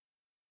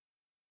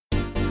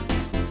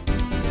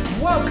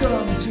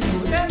Welcome to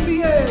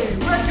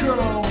NBA Retro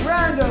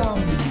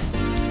Randoms.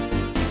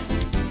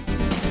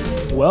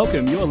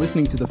 Welcome, you're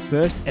listening to the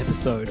first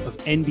episode of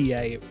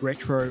NBA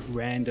Retro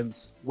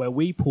Randoms, where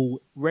we pull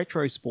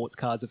retro sports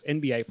cards of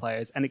NBA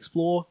players and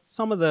explore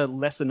some of the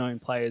lesser known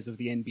players of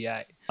the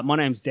NBA. My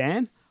name's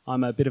Dan.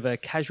 I'm a bit of a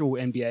casual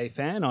NBA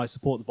fan. I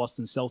support the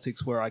Boston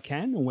Celtics where I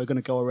can, and we're going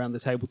to go around the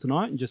table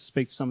tonight and just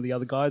speak to some of the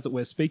other guys that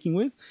we're speaking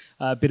with,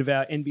 a bit of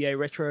our NBA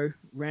Retro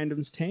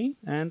Randoms team,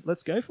 and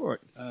let's go for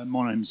it.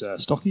 My name's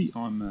Stocky.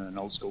 I'm an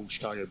old school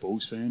Chicago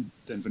Bulls fan,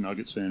 Denver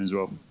Nuggets fan as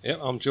well. Yeah,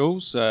 I'm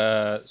Jules,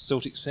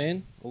 Celtics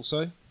fan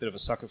also, bit of a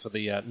sucker for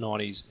the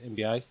 90s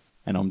NBA.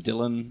 And I'm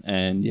Dylan,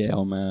 and yeah,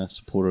 I'm a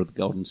supporter of the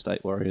Golden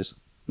State Warriors.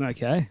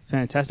 Okay,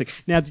 fantastic.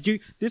 Now,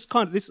 this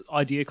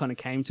idea kind of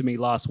came to me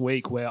last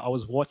week where I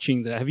was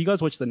watching have you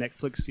guys watched the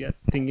Netflix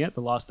thing yet?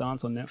 The Last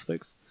Dance on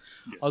Netflix?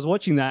 Yes. I was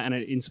watching that and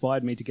it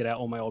inspired me to get out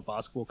all my old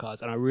basketball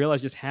cards, and I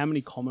realized just how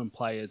many common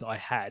players I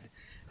had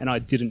and I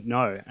didn't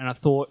know. And I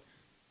thought,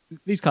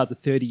 these cards are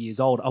 30 years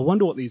old. I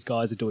wonder what these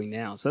guys are doing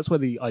now. So that's where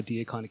the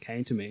idea kind of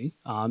came to me.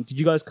 Did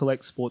you guys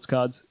collect sports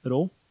cards at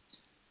all?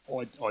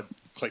 I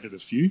collected a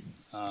few,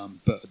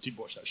 but I did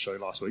watch that show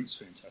last week. It's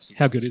fantastic.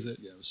 How good is it?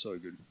 Yeah, it was so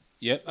good.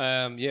 Yep,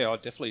 I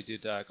definitely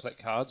did collect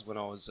cards when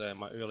I was in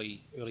my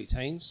early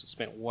teens.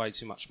 Spent way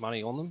too much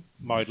money on them,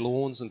 mowed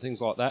lawns and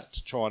things like that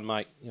to try and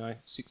make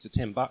 $6 to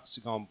 $10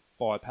 to go and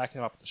buy a packet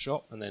up at the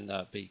shop, and then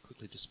be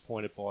quickly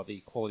disappointed by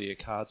the quality of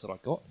cards that I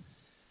got.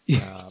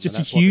 Just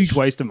a huge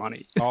waste of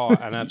money. Oh,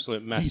 an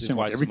absolute massive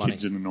waste of money. Every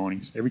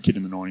kid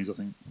in the 90s, I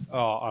think.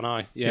 Oh, I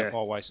know. Yeah,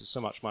 I wasted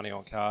so much money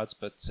on cards,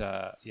 but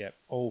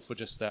all for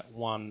just that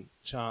one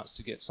chance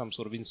to get some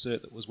sort of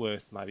insert that was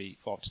worth maybe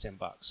 $5 to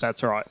 $10.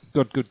 That's right.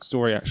 Got a good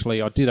story,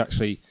 actually. I did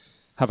actually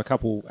have a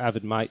couple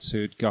avid mates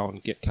who'd go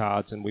and get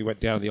cards, and we went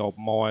down to the old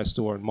Myer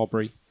store in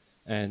Modbury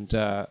and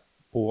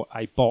bought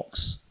a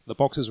box. The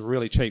boxes were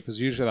really cheap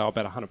because usually they were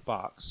about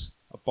 $100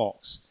 a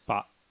box,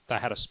 but they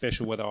had a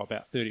special where they were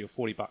about $30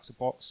 or $40 a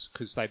box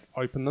because they'd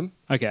opened them.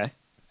 Okay.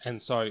 And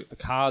so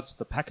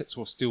the packets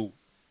were still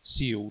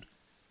sealed,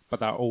 but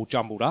they were all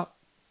jumbled up.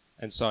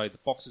 And so the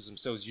boxes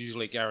themselves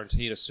usually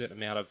guaranteed a certain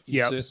amount of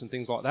inserts and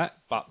things like that.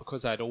 But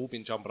because they'd all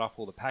been jumbled up,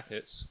 all the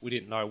packets, we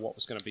didn't know what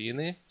was going to be in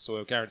there. So we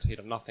were guaranteed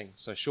of nothing.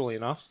 So surely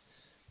enough,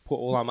 put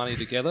all our money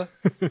together.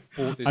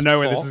 Bought this I know box,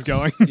 where this is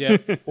going. Yeah,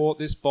 bought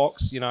this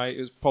box. It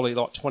was probably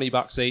like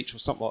 $20 each or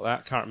something like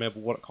that. Can't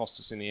remember what it cost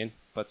us in the end.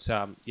 But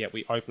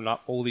we opened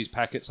up all these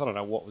packets. I don't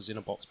know what was in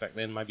a box back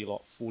then, maybe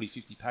like 40,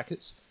 50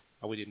 packets.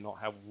 And we did not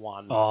have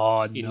one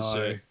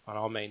insert. And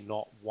I mean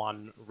not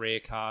one rare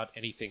card,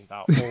 anything. They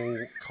were all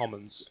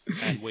commons,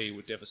 and we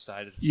were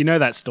devastated.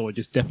 That store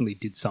just definitely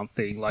did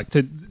something, like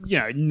to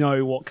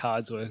know what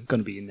cards were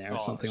going to be in there or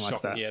something shocking.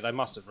 like that. Yeah, they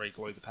must have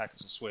re-glued the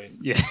packets, I swear.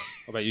 Yeah.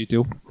 What about you,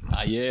 Dill?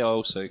 I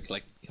also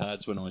collected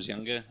cards when I was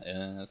younger.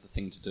 The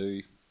thing to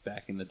do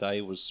back in the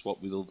day was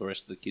swap with all the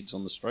rest of the kids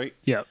on the street.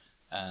 Yep.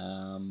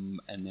 And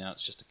now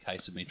it's just a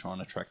case of me trying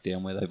to track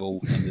down where they've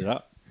all ended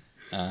up.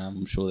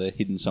 I'm sure they're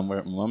hidden somewhere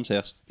at my mum's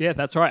house. Yeah,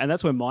 that's right. And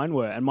that's where mine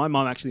were. And my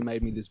mum actually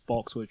made me this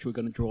box, which we're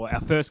going to draw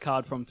our first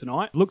card from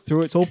tonight. Look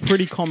through it. It's all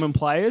pretty common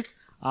players.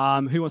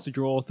 Who wants to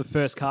draw the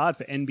first card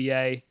for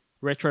NBA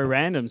Retro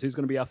Randoms? Who's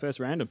going to be our first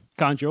random?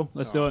 Can't draw.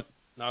 Let's do it.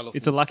 No, look.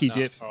 It's a lucky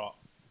dip. All right.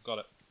 Got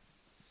it.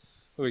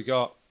 Who we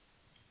got?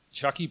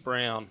 Chucky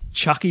Brown.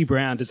 Chucky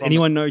Brown. Does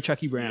anyone know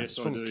Chucky Brown? Yes,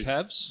 From I do.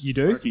 Cavs. You I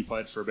do? reckon he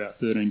played for about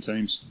 13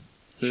 teams.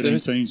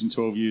 13 teams in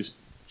 12 years.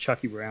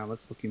 Chucky Brown.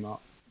 Let's look him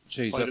up.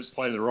 Jeez,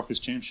 Played the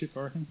Rockets Championship, I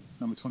reckon.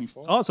 Number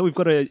 25. Oh, so we've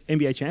got an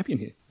NBA champion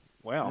here.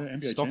 wow. Yeah,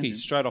 NBA Stocky, champion.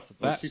 straight off the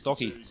bat. 52.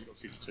 Stocky. He's got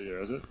 52, yeah,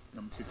 is it?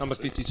 Number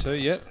 52,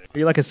 yep. Are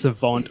you like a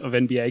savant of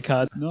NBA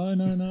cards?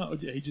 No.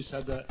 He just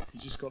had that. He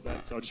just got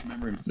that. So I just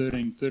remember him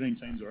 13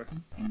 teams, I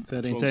reckon.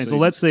 13 teams. seasons. Well,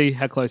 let's see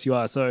how close you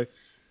are. So,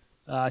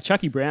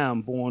 Chucky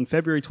Brown, born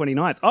February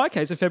 29th. Oh,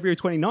 okay, so February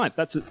 29th.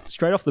 That's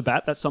straight off the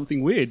bat. That's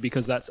something weird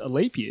because that's a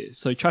leap year.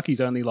 So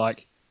Chucky's only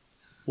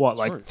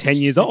 10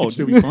 years old? He could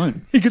still be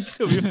playing. He could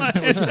still be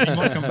playing. He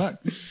might come back.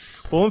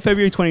 Born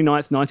February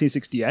 29th,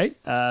 1968.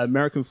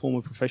 American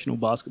former professional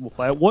basketball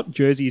player. What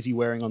jersey is he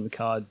wearing on the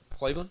card?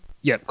 Cleveland?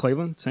 Yep,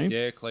 Cleveland team.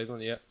 Yeah,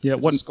 Cleveland, yeah. Yeah,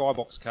 It's what- a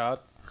Skybox card.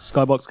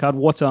 Skybox card.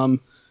 What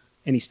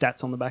any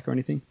stats on the back or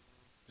anything?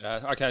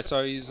 Okay,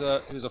 so he was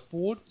a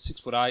forward,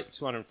 6'8",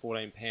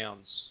 214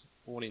 pounds,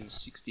 born in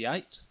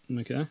 68.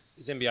 Okay.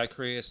 His NBA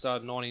career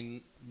started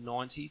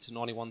 1990 to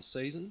 91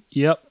 season.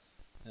 Yep.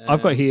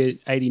 I've got here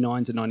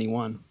 89 to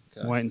 91.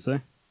 Okay. Wait and see.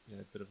 Yeah,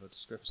 a bit of a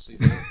discrepancy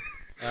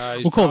there.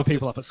 We'll call the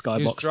people up at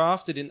He was Skybox.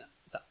 drafted in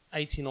the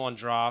 89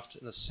 draft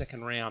in the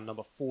second round,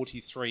 number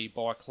 43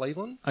 by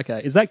Cleveland.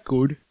 Okay, is that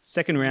good?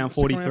 Second round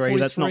 43,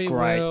 that's not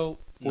great. Well,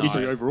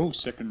 43 no. overall,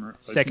 second round.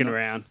 Second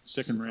round.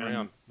 Second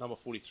round. Number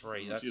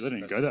 43. Gee, they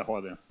didn't go that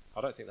high there.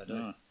 I don't think they do.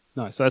 No.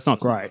 No, so that's not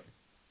great.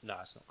 No,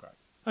 it's not great.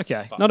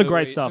 Okay, But not a who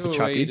great are start for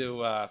who are we Chucky.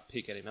 to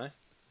pick at him, eh?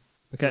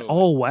 Okay. who are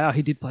Oh wow,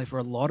 he did play for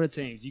a lot of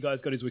teams. You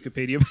guys got his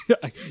Wikipedia.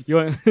 you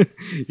want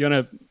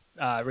to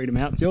read him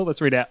out, Till?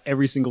 Let's read out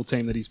every single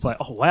team that he's played.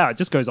 Oh wow, it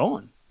just goes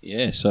on.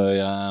 Yeah,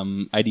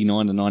 so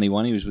 89 to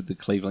 91 he was with the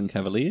Cleveland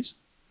Cavaliers.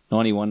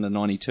 91 to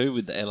 92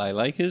 with the LA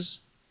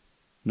Lakers.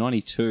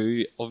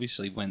 92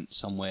 obviously went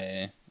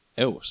somewhere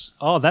else.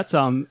 Oh, that's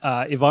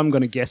if I'm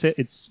going to guess it,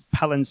 it's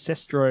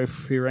Palinsestro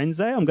Firenze.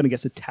 I'm going to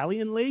guess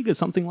Italian league or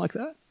something like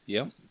that.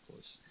 Yeah.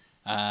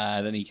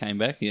 Then he came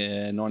back,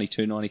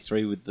 92,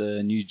 93 with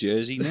the New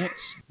Jersey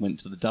Nets. Went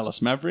to the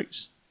Dallas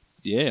Mavericks.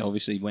 Yeah,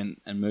 obviously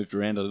went and moved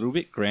around a little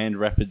bit. Grand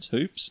Rapids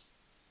Hoops.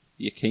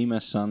 Yakima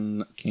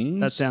Sun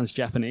Kings. That sounds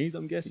Japanese,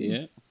 I'm guessing.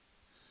 Yeah.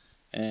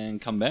 And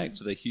come back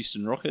to the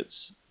Houston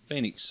Rockets,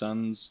 Phoenix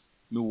Suns,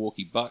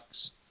 Milwaukee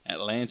Bucks,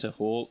 Atlanta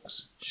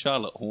Hawks,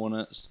 Charlotte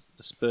Hornets,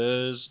 the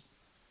Spurs,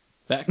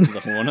 back to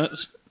the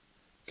Hornets,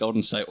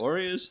 Golden State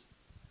Warriors,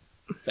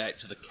 back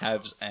to the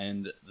Cavs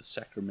and the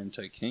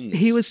Sacramento Kings.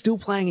 He was still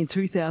playing in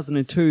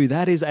 2002.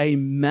 That is a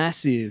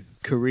massive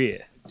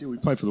career. Dude, we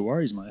played for the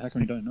Warriors, mate. How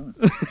come you don't know?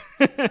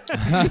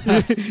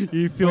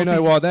 You feel We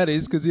know why that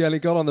is, because he only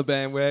got on the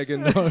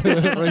bandwagon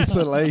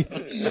recently.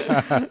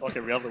 Like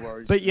every other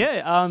Warriors. But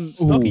yeah,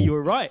 Stocky, you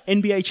were right.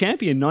 NBA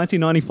champion,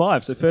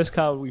 1995. So first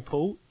card we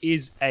pull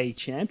is a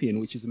champion,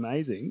 which is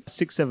amazing.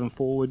 6'7"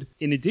 forward.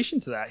 In addition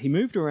to that, he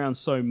moved around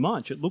so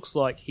much. It looks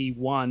like he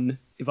won,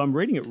 if I'm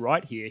reading it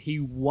right here, he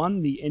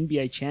won the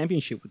NBA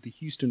championship with the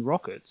Houston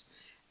Rockets.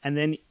 And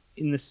then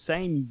in the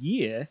same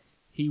year,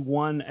 he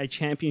won a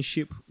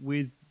championship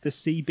with the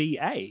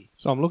CBA.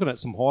 So I'm looking at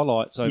some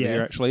highlights over Yeah.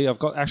 here, actually. I've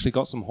got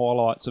some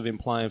highlights of him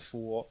playing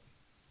for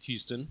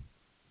Houston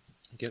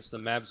against the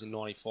Mavs in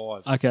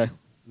 95. Okay.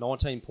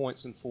 19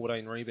 points and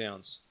 14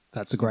 rebounds.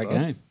 That's a great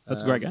game.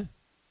 That's a great game.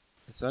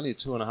 It's only a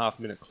 2.5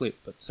 minute clip,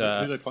 but Who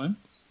are they playing?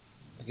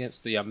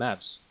 against the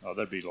Mavs. Oh,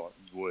 that'd be like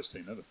the worst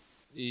team ever.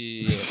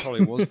 Yeah, it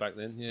probably was back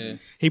then, yeah.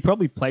 He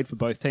probably played for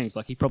both teams.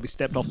 Like, he probably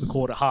stepped off the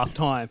court at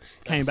half-time,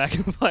 came back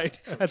and played.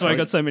 That's why he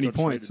got so many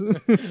points.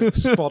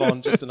 Spot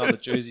on, just another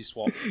jersey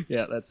swap.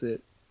 Yeah, that's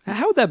it.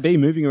 How would that be,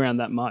 moving around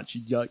that much?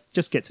 You like,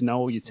 just get to know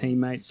all your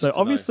teammates. So, Get to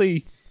know.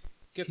 obviously,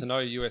 Get to know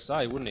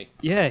USA, wouldn't he?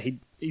 yeah,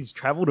 he's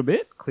travelled a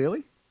bit,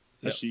 clearly.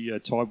 Actually,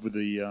 tied with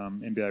the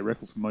NBA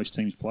record for most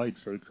teams played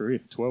for a career,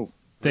 12.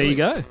 There you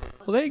go.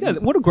 Well, there you go.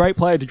 What a great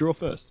player to draw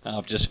first.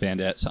 I've just found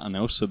out something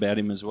else about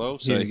him as well.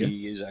 So Here we go.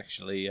 he is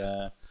actually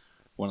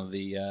one of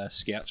the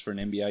scouts for an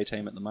NBA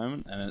team at the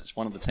moment, and it's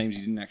one of the teams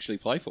he didn't actually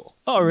play for.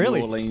 Oh,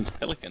 really? New Orleans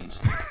Pelicans.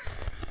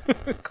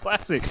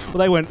 Classic.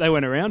 Well, they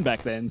went around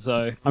back then,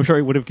 so I'm sure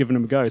he would have given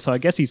him a go. So I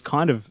guess he's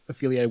kind of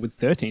affiliated with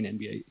 13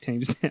 NBA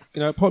teams now.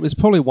 You know, it's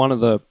probably one of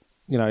the,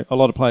 you know, a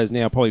lot of players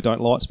now probably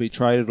don't like to be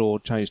traded or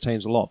change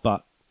teams a lot,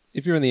 but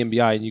if you're in the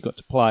NBA and you got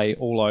to play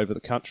all over the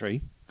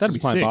country, That'd just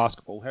be playing sick.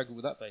 basketball, how good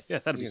would that be? Yeah,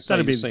 that'd You be can say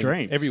the you've seen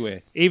dream.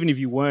 everywhere. Even if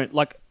you weren't,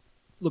 like,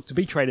 look, to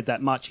be traded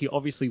that much, he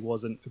obviously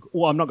wasn't.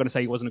 Well, I'm not going to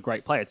say he wasn't a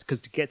great player. It's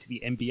because to get to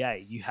the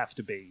NBA, you have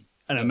to be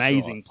an That's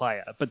amazing right.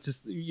 player. But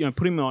just, you know,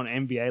 put him on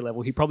NBA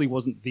level, he probably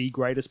wasn't the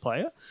greatest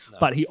player,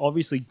 but he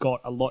obviously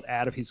got a lot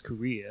out of his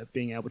career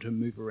being able to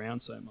move around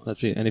so much.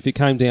 That's it. And if it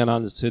came down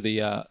under to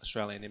the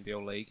Australian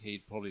NBL League,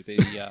 he'd probably be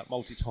the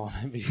multi-time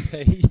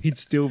MVP. He'd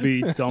still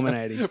be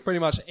dominating. Pretty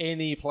much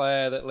any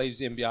player that leaves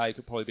the NBA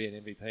could probably be an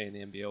MVP in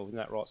the NBL. Isn't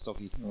that right,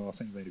 Stocky? Oh, I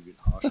think they're a bit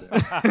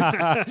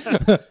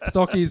harsh there.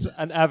 Stocky's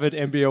an avid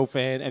NBL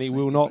fan, and he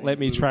will not let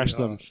me trash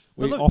them.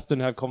 We But look- often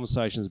have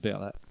conversations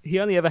about that. He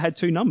only ever had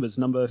two numbers,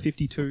 number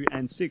 52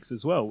 and 6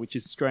 as well, which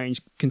is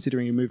strange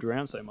considering he moved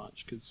around so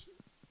much. Because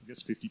I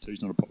guess 52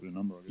 is not a popular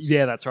number, I guess.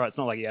 yeah, that's right. It's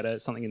not like he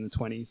had something in the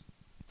 20s.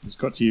 He's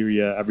got here,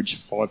 he averaged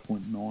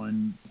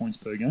 5.9 points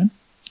per game.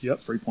 Yep,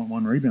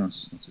 3.1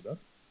 rebounds. It's not too bad.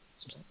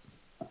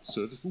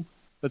 Serviceable.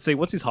 Let's see,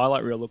 what's his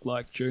highlight reel look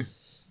like, Drew?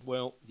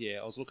 Well, yeah,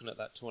 I was looking at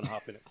that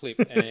 2.5 minute clip,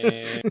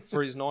 and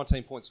for his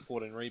 19 points and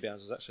 14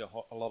 rebounds, there's actually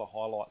a lot of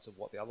highlights of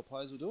what the other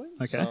players were doing.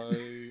 Okay. So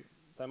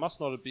they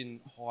must not have been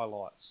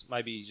highlights.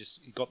 Maybe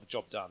he got the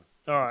job done.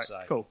 All I'd right,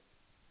 say. cool.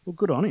 Well,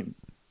 good on him.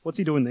 What's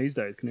he doing these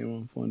days? Can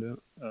anyone find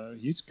out?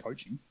 He's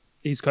coaching.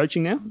 He's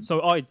coaching now? So,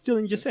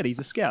 Dylan just said he's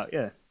a scout,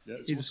 yeah. Yeah,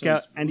 it's He's a also-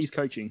 scout and he's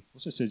coaching.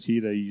 Also says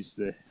here that he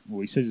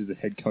says he's the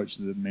head coach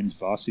of the men's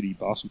varsity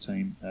basketball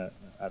team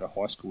at a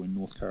high school in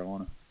North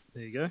Carolina.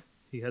 There you go.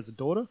 He has a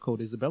daughter called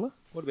Isabella.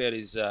 What about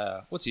his?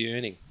 What's he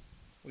earning?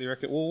 What do you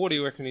reckon? Well, what do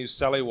you reckon his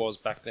salary was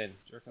back then? Do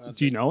you reckon that'd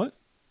Do you be- know it?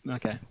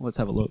 Okay, let's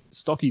have a look.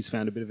 Stocky's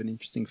found a bit of an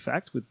interesting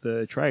fact with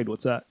the trade.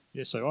 What's that?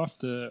 Yeah, so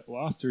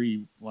after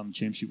he won the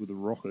championship with the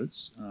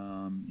Rockets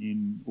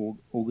in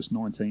August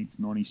 19th,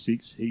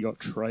 96, he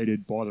got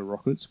traded by the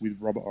Rockets with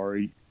Robert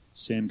Ory,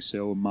 Sam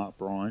Cassell, and Mark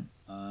Bryant.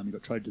 He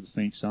got traded to the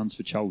Phoenix Suns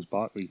for Charles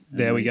Barkley.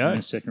 There we go. And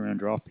a second-round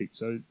draft pick.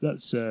 So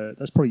that's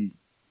probably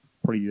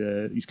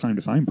his claim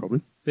to fame,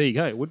 probably. There you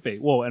go. It would be.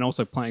 Well, and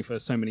also playing for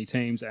so many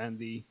teams and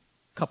the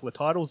couple of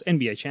titles.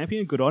 NBA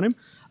champion. Good on him.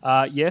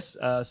 Yes,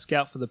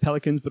 scout for the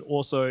Pelicans, but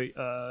also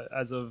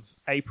as of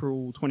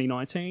April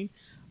 2019,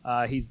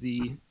 he's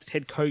the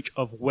head coach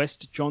of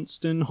West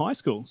Johnston High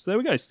School. So there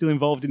we go. Still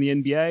involved in the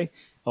NBA.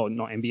 Oh,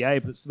 not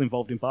NBA, but still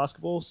involved in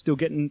basketball. Still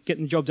getting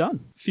the job done.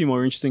 A few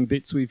more interesting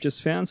bits we've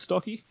just found,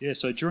 Stocky. Yeah,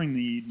 so during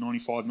the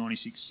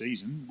 95-96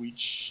 season,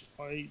 which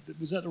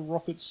was that the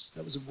Rockets?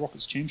 That was a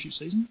Rockets championship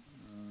season.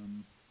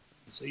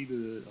 It's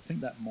either, I think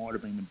that might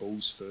have been the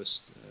Bulls'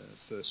 first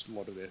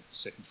lot of their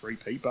second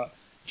three-peat, but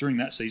during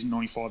that season,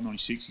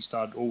 95-96, he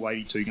started all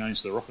 82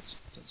 games for the Rockets.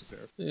 That's a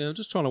fair. Yeah, I'm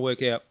just trying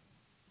to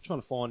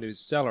find his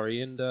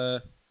salary, and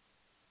well,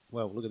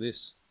 look at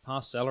this.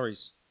 Past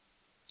salaries.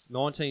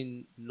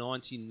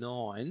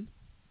 1999.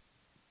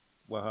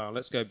 Well,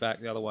 let's go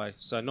back the other way.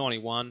 So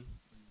 91,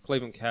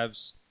 Cleveland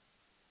Cavs,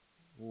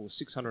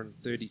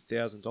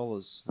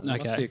 $630,000. There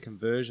must Okay. be a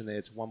conversion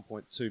there to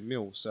 1.2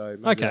 mil. So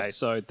maybe Okay,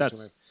 so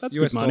that's US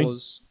good money.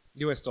 dollars.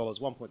 US dollars,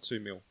 1.2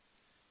 mil.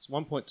 It's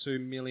 1.2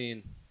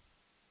 million.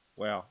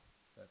 Wow,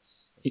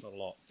 that's not a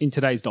lot. In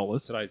today's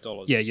dollars. Today's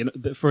dollars. Yeah,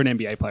 for an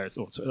NBA player, it's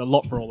also a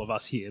lot for all of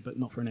us here, but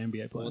not for an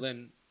NBA player. Well,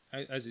 then,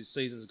 as his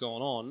season's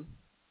gone on,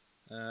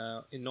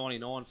 in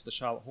 '99 for the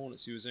Charlotte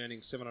Hornets, he was earning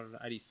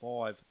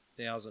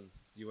 $785,000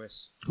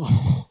 US.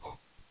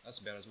 That's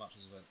about as much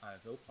as an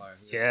AFL player.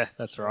 Yeah,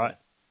 that's right.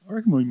 I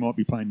reckon we might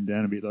be playing him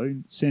down a bit, though.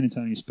 San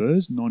Antonio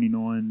Spurs,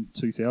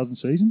 99-2000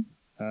 season.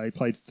 He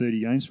played 30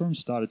 games for him,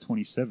 started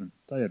 27.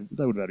 They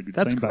would have had a good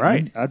That's team back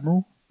great. then.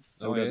 Admiral.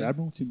 They Oh, would have had yeah.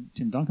 Admiral,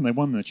 Tim Duncan. They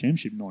won the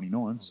championship in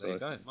 99. There you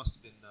go. Must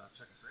have been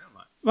Chucky Brown,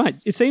 mate. Right,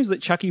 it seems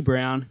that Chucky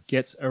Brown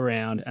gets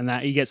around and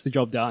that he gets the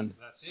job done.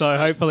 So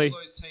hopefully, all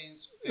those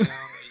teams found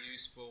a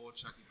use for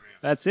Chucky Brown.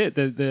 that's it.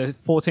 The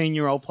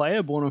 14-year-old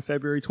player born on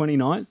February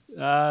 29th.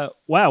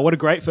 Wow, what a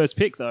great first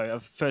pick,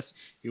 though.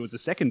 He was the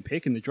second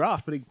pick in the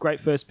draft, but a great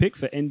first pick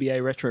for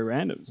NBA Retro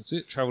Randoms. That's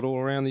it. Travelled all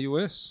around the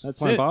US. That's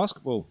playing it.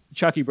 basketball.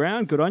 Chucky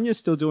Brown, good on you.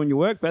 Still doing your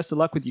work. Best of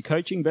luck with your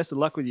coaching. Best of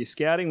luck with your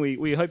scouting.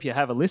 We hope you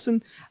have a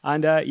listen.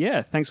 And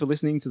yeah, thanks for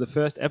listening to the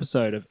first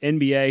episode of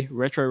NBA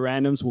Retro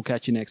Randoms. We'll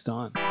catch you next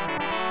time.